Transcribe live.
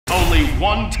Only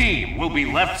one team will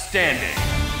be left standing.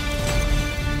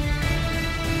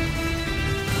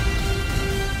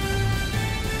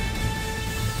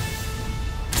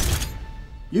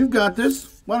 You've got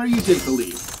this. Why don't you take the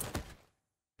lead?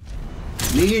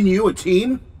 Me and you a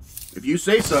team? If you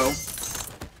say so.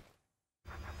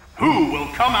 Who will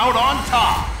come out on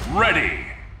top? Ready.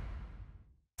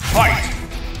 Fight!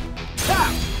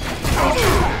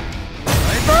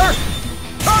 Paper!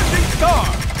 Charging Star!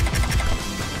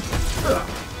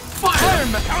 Fire!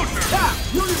 Counter!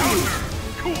 Unity!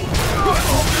 Cool!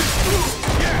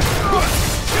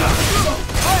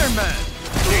 Iron Man!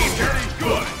 Danger!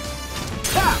 Good!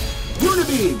 Tap!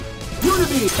 Unibeam!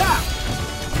 Unibeam! Tap!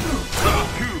 Level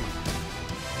 2!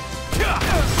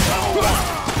 Level 1!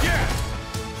 Yes!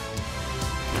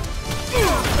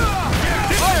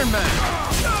 Iron Man!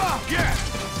 Yes!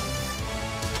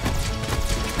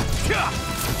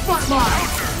 Smart Mine!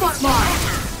 Smart Mine!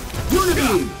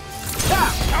 Unibeam!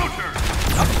 Tap! Counter!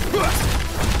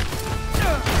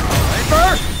 Paper!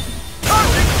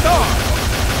 Charging Star!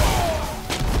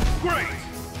 Great!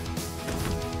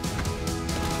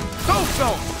 So-so!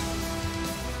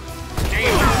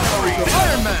 Danger 3!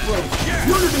 Iron Man! Yes!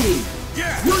 Unibeam!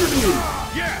 Yes! Unibeam!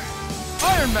 Yes!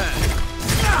 Iron Man!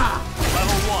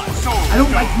 Level 1! So I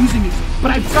don't like using it,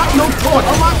 but I've got no choice.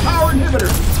 Unlock power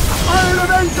inhibitor! Iron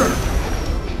Avenger!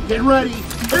 Get ready!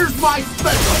 Here's my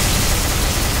special!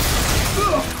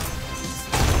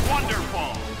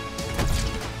 Wonderful!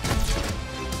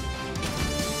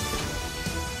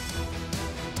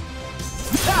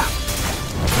 Tap!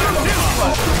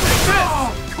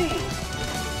 Cool!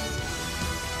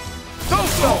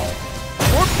 So-so!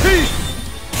 For peace!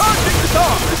 Charging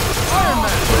Star! Iron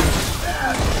Man!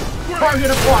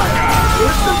 Target acquired!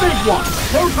 Here's the big one!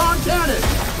 Proton cannon!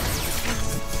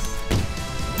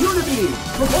 Unibeam!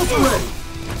 Propulsor ready!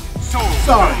 So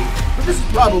Sorry, but this is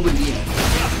probably the end.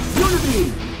 Unibeam!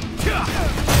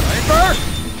 Paper!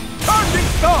 Charging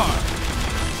Star!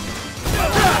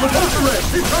 Propulsor ready!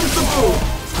 Here comes the boom!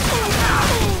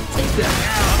 Take that!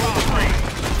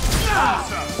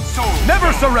 So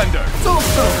Never surrender!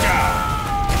 So-so!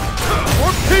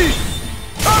 For peace!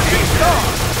 Charging Star!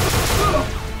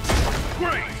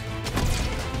 great!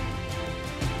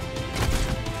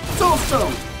 So-so!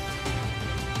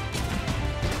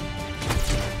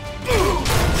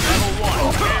 Level 1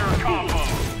 air combo!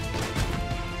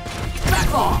 Back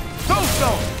off!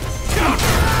 So-so!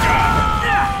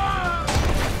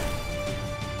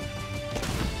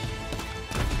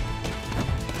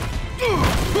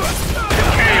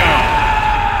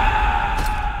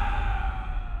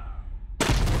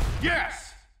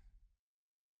 Yes!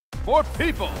 For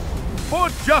people! For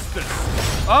justice!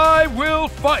 I will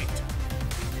fight!